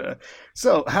great.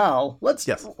 So Hal,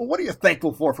 what are you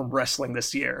thankful for from wrestling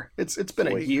this year? It's been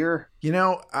a year. You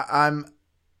know, I'm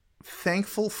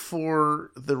thankful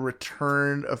for the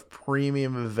return of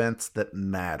premium events that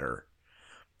matter.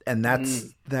 And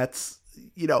that's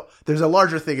you know, there's a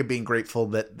larger thing of being grateful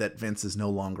that Vince is no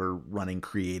longer running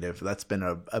creative. That's been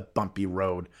a bumpy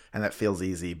road, and that feels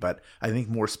easy. But I think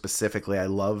more specifically, I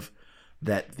love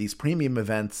that these premium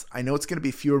events, I know it's going to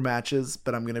be fewer matches,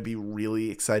 but I'm going to be really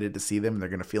excited to see them. They're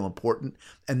going to feel important.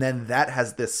 And then that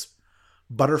has this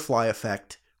butterfly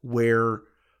effect where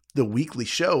the weekly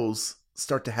shows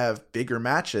start to have bigger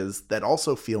matches that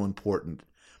also feel important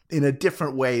in a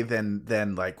different way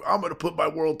than like, I'm going to put my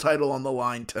world title on the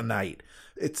line tonight.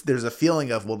 There's a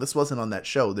feeling of, well, this wasn't on that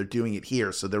show. They're doing it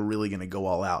here, so they're really going to go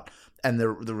all out. And the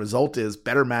result is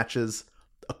better matches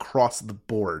across the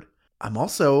board. I'm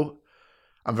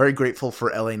very grateful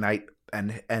for LA Knight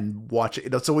and watch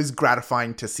it. It's always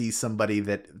gratifying to see somebody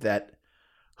that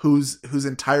whose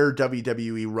entire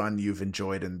WWE run you've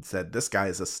enjoyed and said, this guy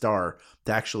is a star.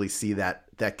 To actually see that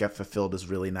get fulfilled is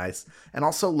really nice. And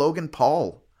also Logan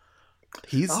Paul.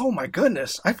 Oh my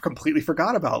goodness, I've completely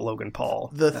forgot about Logan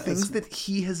Paul. The things that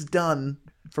he has done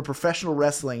for professional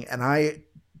wrestling, and I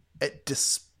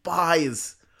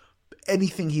despise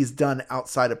anything he's done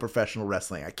outside of professional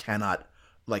wrestling. I cannot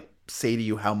say to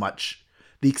you how much,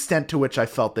 the extent to which I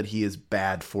felt that he is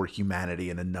bad for humanity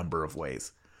in a number of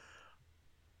ways.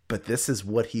 But this is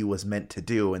what he was meant to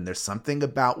do, and there's something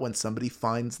about when somebody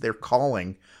finds their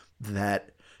calling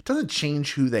that doesn't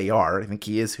change who they are. I think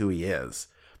he is who he is.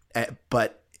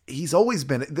 But he's always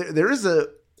been there is a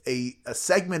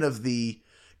segment of the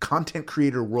content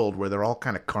creator world where they're all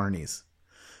kind of carnies.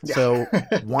 Yeah. So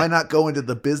why not go into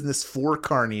the business for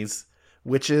carnies,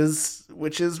 which is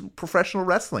professional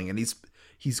wrestling, and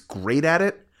he's great at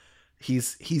it.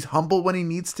 He's humble when he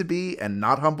needs to be and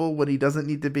not humble when he doesn't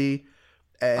need to be.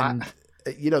 And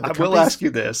I will ask you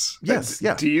this. Yes,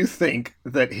 yeah. Do you think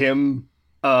that him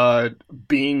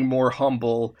being more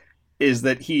humble is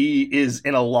that he is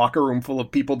in a locker room full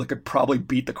of people that could probably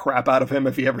beat the crap out of him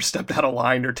if he ever stepped out of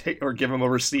line or give him a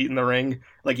receipt in the ring?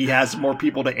 Like, he has more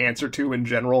people to answer to in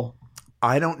general?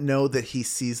 I don't know that he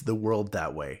sees the world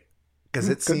that way, because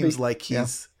it seems like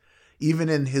he's, even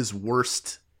in his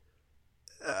worst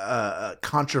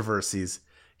controversies,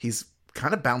 he's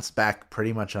kind of bounced back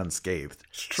pretty much unscathed.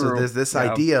 It's true. So there's this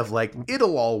idea of like,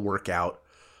 it'll all work out.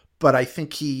 But I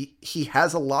think he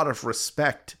has a lot of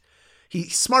respect.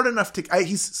 He's smart enough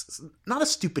he's not a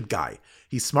stupid guy.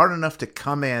 He's smart enough to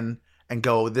come in and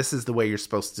go, this is the way you're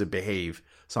supposed to behave,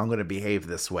 so I'm going to behave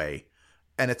this way.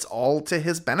 And it's all to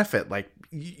his benefit. Like,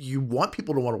 you want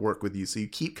people to want to work with you, so you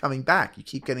keep coming back. You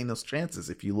keep getting those chances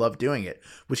if you love doing it,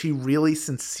 which he really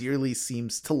sincerely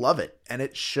seems to love it. And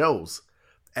it shows.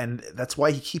 And that's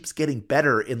why he keeps getting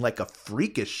better in like a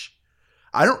freakish...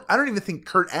 I don't even think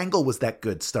Kurt Angle was that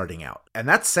good starting out. And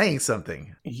that's saying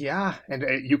something. Yeah. And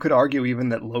you could argue even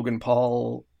that Logan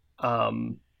Paul,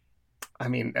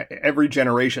 every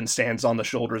generation stands on the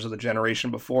shoulders of the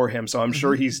generation before him. So I'm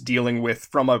sure he's dealing with,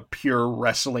 from a pure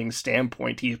wrestling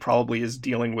standpoint, he probably is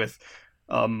dealing with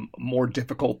more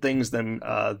difficult things than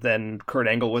Kurt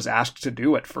Angle was asked to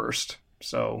do at first.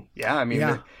 So,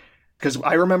 yeah, Because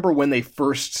I remember when they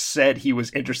first said he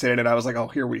was interested in it, I was like, oh,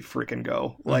 here we freaking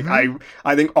go. Like,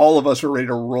 I think all of us were ready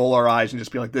to roll our eyes and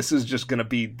just be like, this is just going to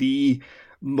be the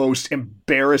most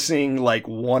embarrassing, like,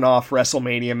 one-off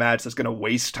WrestleMania match that's going to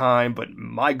waste time. But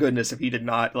my goodness, if he did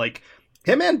not, like,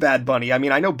 him and Bad Bunny. I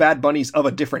mean, I know Bad Bunny's of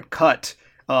a different cut.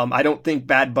 I don't think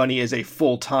Bad Bunny is a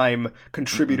full-time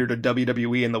contributor to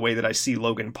WWE in the way that I see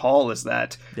Logan Paul as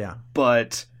that. Yeah.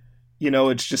 But...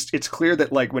 it's clear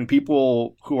that, like, when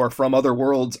people who are from other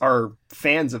worlds are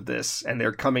fans of this and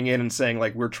they're coming in and saying,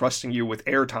 like, we're trusting you with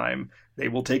airtime, they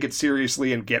will take it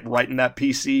seriously and get right in that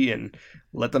PC and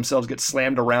let themselves get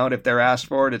slammed around if they're asked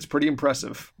for it. It's pretty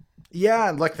impressive. Yeah,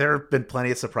 and like, there have been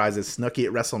plenty of surprises. Snooki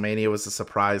at WrestleMania was a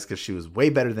surprise because she was way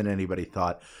better than anybody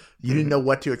thought. You didn't know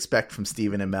what to expect from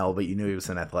Stephen Amell, but you knew he was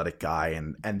an athletic guy.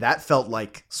 And that felt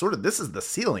like sort of, this is the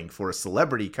ceiling for a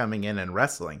celebrity coming in and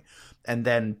wrestling. And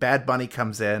then Bad Bunny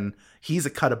comes in. He's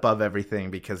a cut above everything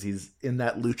because he's in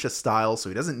that lucha style, so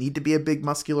he doesn't need to be a big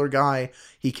muscular guy.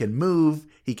 He can move.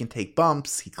 He can take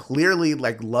bumps. He clearly,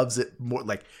 like, loves it more.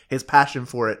 Like, his passion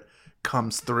for it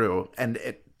comes through, and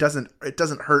it doesn't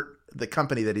hurt the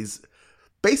company that he's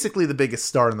basically the biggest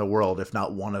star in the world, if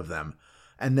not one of them.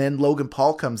 And then Logan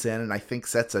Paul comes in and I think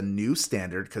sets a new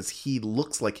standard because he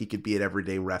looks like he could be an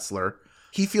everyday wrestler.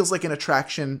 He feels like an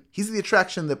attraction. He's the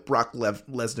attraction that Brock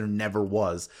Lesnar never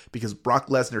was, because Brock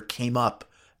Lesnar came up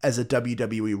as a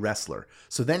WWE wrestler.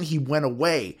 So then he went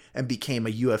away and became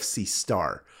a UFC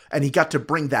star. And he got to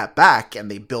bring that back, and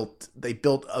they built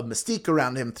a mystique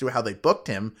around him through how they booked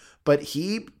him. But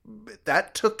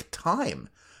that took time.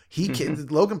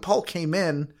 Logan Paul came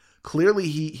in, clearly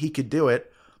he could do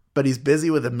it, but he's busy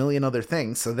with a million other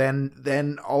things. So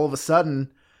then all of a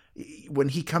sudden, when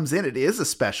he comes in, it is a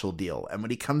special deal. And when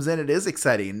he comes in, it is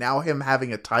exciting. Now him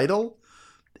having a title,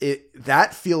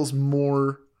 that feels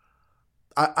more...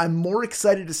 I'm more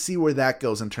excited to see where that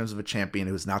goes in terms of a champion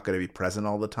who's not going to be present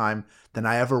all the time than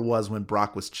I ever was when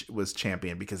Brock was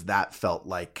champion, because that felt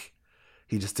like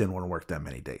he just didn't want to work that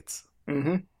many dates.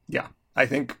 Mm-hmm. Yeah. I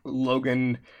think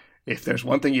Logan, if there's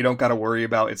one thing you don't got to worry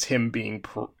about, it's him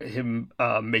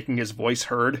making his voice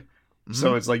heard. Mm-hmm.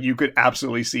 So it's like, you could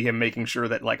absolutely see him making sure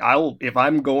that, like, if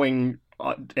I'm going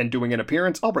and doing an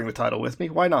appearance, I'll bring the title with me.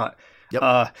 Why not?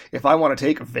 Yep. If I want to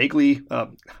take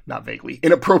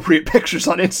inappropriate pictures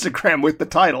on Instagram with the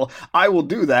title, I will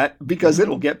do that because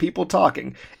it'll get people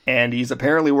talking. And he's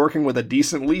apparently working with a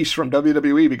decent leash from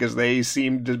WWE because they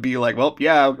seem to be like, well,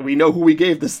 yeah, we know who we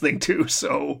gave this thing to.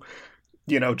 So,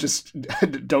 just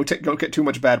don't get too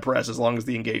much bad press as long as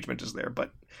the engagement is there.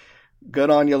 But good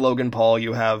on you, Logan Paul.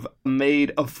 You have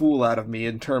made a fool out of me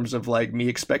in terms of, like, me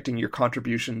expecting your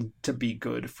contribution to be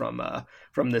good from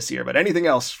this year. But anything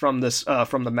else from this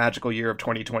from the magical year of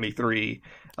 2023,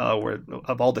 where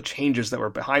of all the changes that were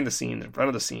behind the scenes, in front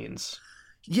of the scenes?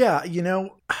 Yeah,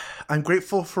 I'm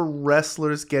grateful for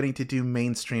wrestlers getting to do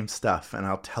mainstream stuff, and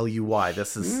I'll tell you why.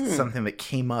 This is something that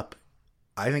came up,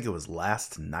 I think it was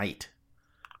last night.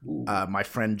 My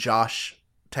friend Josh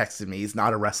texted me. He's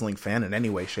not a wrestling fan in any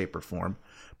way, shape, or form,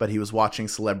 but he was watching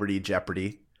Celebrity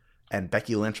Jeopardy, and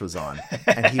Becky Lynch was on,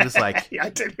 and he was like, yeah, I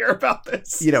did hear about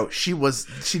this.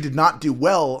 She did not do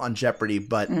well on Jeopardy,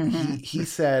 but he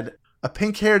said, a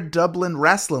pink-haired Dublin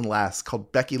wrestling lass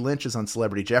called Becky Lynch is on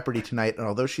Celebrity Jeopardy tonight, and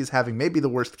although she's having maybe the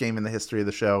worst game in the history of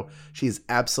the show, she is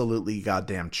absolutely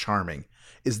goddamn charming.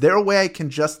 Is there a way I can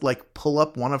just, like, pull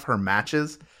up one of her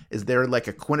matches? Is there, like,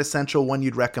 a quintessential one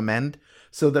you'd recommend?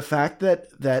 So the fact that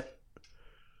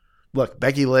look,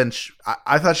 Becky Lynch,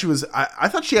 I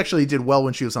thought she actually did well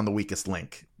when she was on The Weakest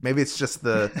Link. Maybe it's just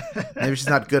maybe she's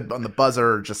not good on the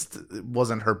buzzer, or just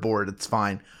wasn't her board. It's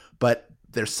fine. But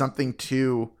there's something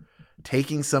to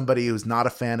taking somebody who's not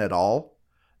a fan at all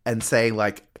and saying,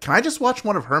 like, can I just watch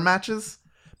one of her matches?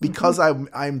 Because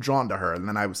I'm drawn to her. And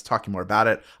then I was talking more about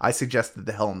it. I suggested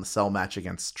the Hell in the Cell match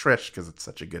against Trish because it's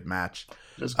such a good match.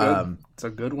 It's good. It's a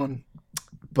good one.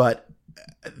 But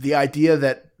the idea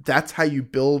that that's how you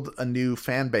build a new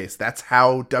fan base. That's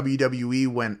how WWE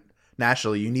went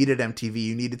nationally. You needed MTV.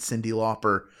 You needed Cyndi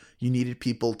Lauper. You needed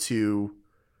people to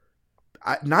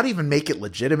not even make it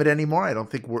legitimate anymore. I don't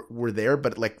think we're there,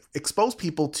 but, like, expose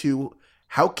people to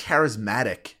how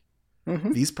charismatic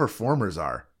these performers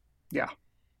are. Yeah.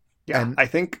 Yeah, and I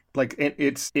think, like,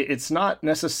 it's not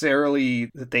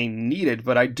necessarily that they need it,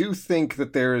 but I do think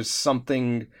that there's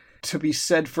something to be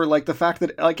said for, like, the fact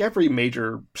that, like, every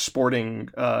major sporting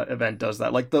event does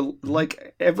that. Like,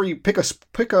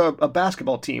 pick a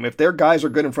basketball team. If their guys are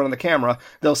good in front of the camera,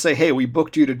 they'll say, hey, we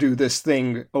booked you to do this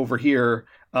thing over here.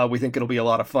 We think it'll be a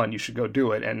lot of fun. You should go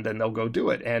do it. And then they'll go do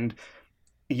it. And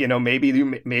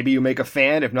maybe you make a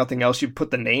fan. If nothing else, you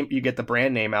get the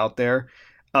brand name out there.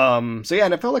 And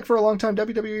it felt like for a long time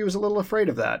WWE was a little afraid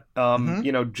of that.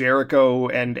 Jericho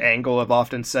and Angle have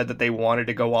often said that they wanted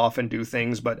to go off and do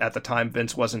things, but at the time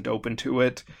Vince wasn't open to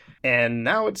it. And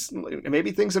now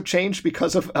maybe things have changed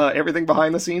because of everything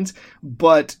behind the scenes.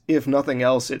 But if nothing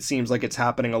else, it seems like it's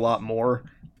happening a lot more.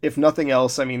 If nothing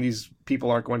else, I mean, these people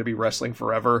aren't going to be wrestling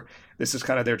forever. This is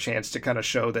kind of their chance to kind of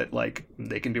show that like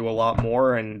they can do a lot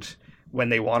more, and when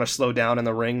they want to slow down in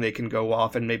the ring, they can go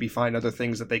off and maybe find other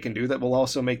things that they can do that will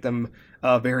also make them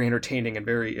very entertaining and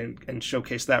and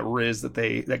showcase that riz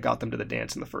that got them to the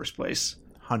dance in the first place.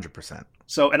 100%.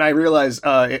 So, and I realize,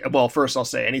 first I'll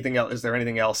say, anything else? Is there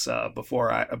anything else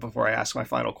before I ask my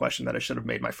final question that I should have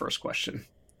made my first question?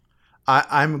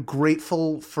 I'm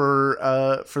grateful for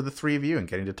the three of you and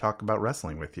getting to talk about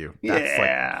wrestling with you.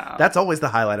 That's always the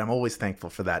highlight. I'm always thankful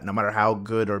for that. No matter how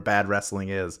good or bad wrestling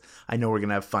is, I know we're going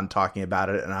to have fun talking about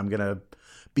it, and I'm going to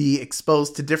be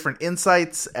exposed to different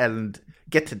insights and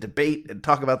get to debate and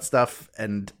talk about stuff,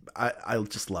 and I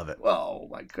just love it. Oh,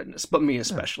 my goodness. But me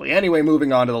especially. Anyway,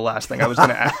 moving on to the last thing I was going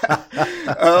to ask.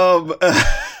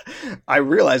 I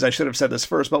realize I should have said this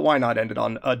first, but why not end it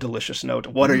on a delicious note?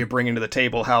 What are you bringing to the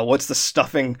table, Hal? What's the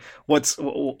stuffing?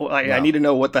 I need to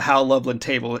know what the Hal Loveland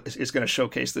table is going to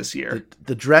showcase this year.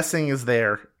 The dressing is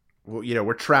there.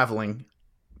 We're traveling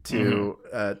to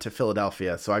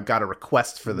Philadelphia, so I've got a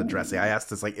request for the dressing. I asked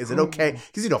this, is it okay?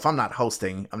 Because, if I'm not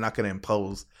hosting, I'm not going to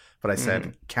impose. But I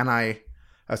said, I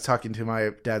was talking to my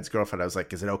dad's girlfriend. I was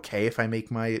like, is it okay if I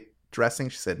make my dressing?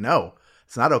 She said, no,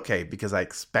 it's not okay because I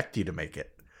expect you to make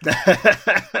it.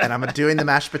 And I'm doing the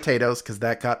mashed potatoes because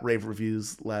that got rave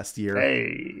reviews last year.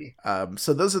 Hey.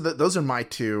 So those are my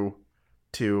two.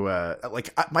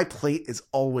 My plate is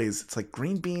always, it's like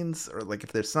green beans, or like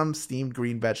if there's some steamed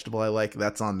green vegetable I like,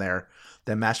 that's on there.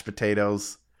 Then mashed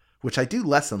potatoes, which I do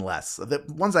less and less. The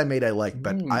ones I made I like,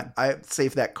 but I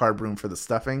save that carb room for the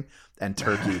stuffing and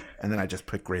turkey, and then I just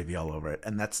put gravy all over it.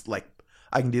 And that's like,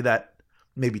 I can do that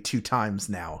maybe 2 times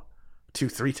now.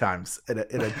 2-3 times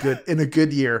in a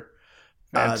good year.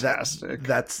 Fantastic.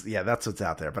 That's what's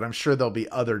out there. But I'm sure there'll be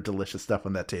other delicious stuff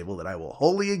on that table that I will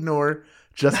wholly ignore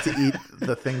just to eat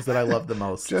the things that I love the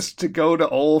most. Just to go to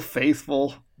Old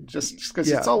Faithful. Just because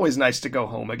it's always nice to go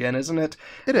home again, isn't it?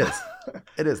 It is.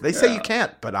 It is. They say you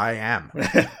can't, but I am.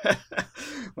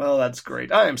 Well, that's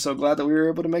great. I am so glad that we were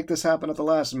able to make this happen at the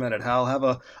last minute. Hal, have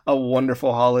a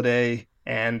wonderful holiday.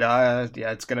 And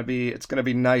it's gonna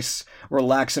be nice,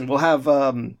 relaxing. We'll have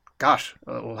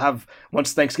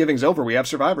once Thanksgiving's over, we have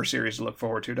Survivor Series to look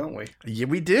forward to, don't we? Yeah,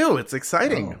 we do. It's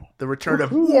exciting. The return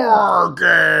of War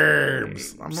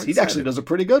Games. He actually does a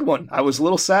pretty good one. I was a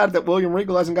little sad that William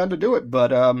Regal hasn't gotten to do it,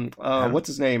 but what's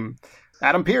his name?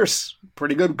 Adam Pearce.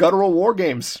 Pretty good guttural War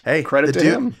Games. Hey, credit to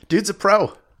him. Dude's a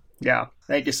pro. Yeah.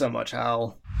 Thank you so much,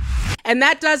 Hal. And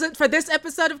that does it for this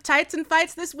episode of Tights and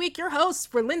Fights this week. Your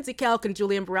hosts were Lindsay Kelk and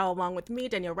Julian Burrell, along with me,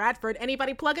 Danielle Radford.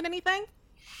 Anybody plugging anything?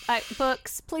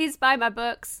 Books. Please buy my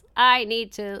books. I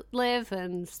need to live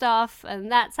and stuff,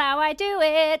 and that's how I do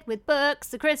it with books.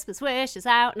 The Christmas Wish is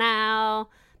out now.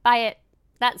 Buy it.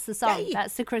 That's the song. Yay.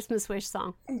 That's the Christmas Wish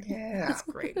song. Yeah. That's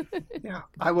great. Yeah.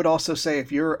 I would also say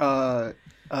if you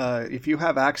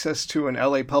have access to an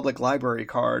LA Public Library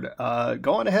card,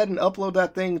 go on ahead and upload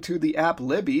that thing to the app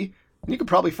Libby. You could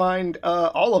probably find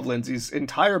all of Lindsay's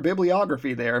entire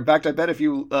bibliography there. In fact, I bet if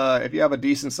you have a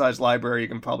decent sized library, you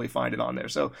can probably find it on there.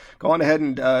 So go on ahead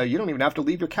and you don't even have to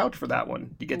leave your couch for that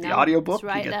one. You get the audiobook,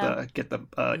 right, you get the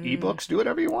ebooks, do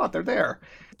whatever you want. They're there.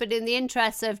 But in the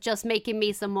interest of just making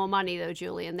me some more money, though,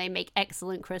 Julian, they make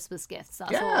excellent Christmas gifts.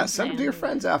 That's all send them to your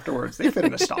friends afterwards. They fit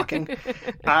in a stocking.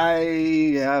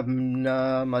 I have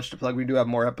not much to plug. We do have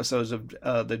more episodes of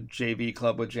the JV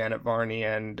Club with Janet Varney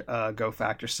and Go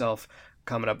Fact Yourself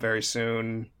coming up very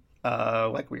soon,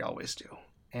 like we always do.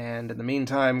 And in the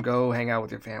meantime, go hang out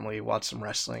with your family, watch some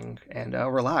wrestling, and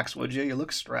relax, would you? You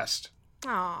look stressed.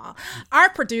 Aw. Our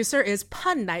producer is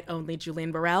Pun Night Only,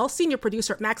 Julian Burrell. Senior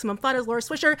producer at Maximum Fun is Laura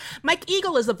Swisher. Mike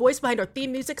Eagle is the voice behind our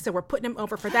theme music, so we're putting him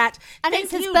over for that. And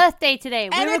it's his birthday today.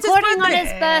 We're recording on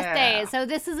his birthday, so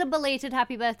this is a belated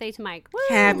happy birthday to Mike. Woo!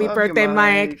 Happy birthday,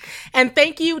 Mike. And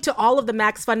thank you to all of the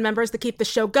Max Fun members that keep the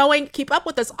show going. Keep up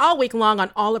with us all week long on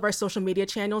all of our social media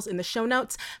channels in the show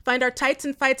notes. Find our Tights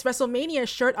and Fights WrestleMania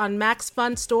shirt on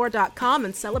MaxFunStore.com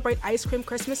and celebrate Ice Cream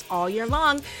Christmas all year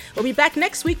long. We'll be back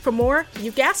next week for more, you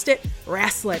guessed it,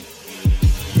 wrestling.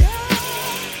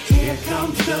 Here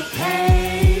comes the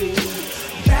pain.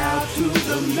 Bow to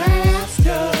the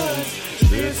masters.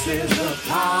 This is the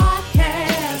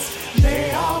podcast.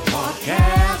 They are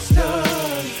podcasters.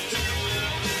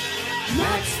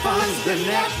 Max Fun's the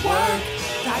network.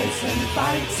 Dyson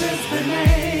Fights is the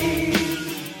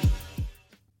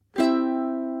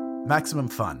name. Maximum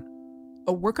Fun.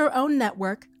 A worker-owned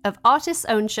network of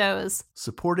artists-owned shows.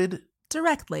 Supported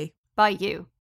directly by you.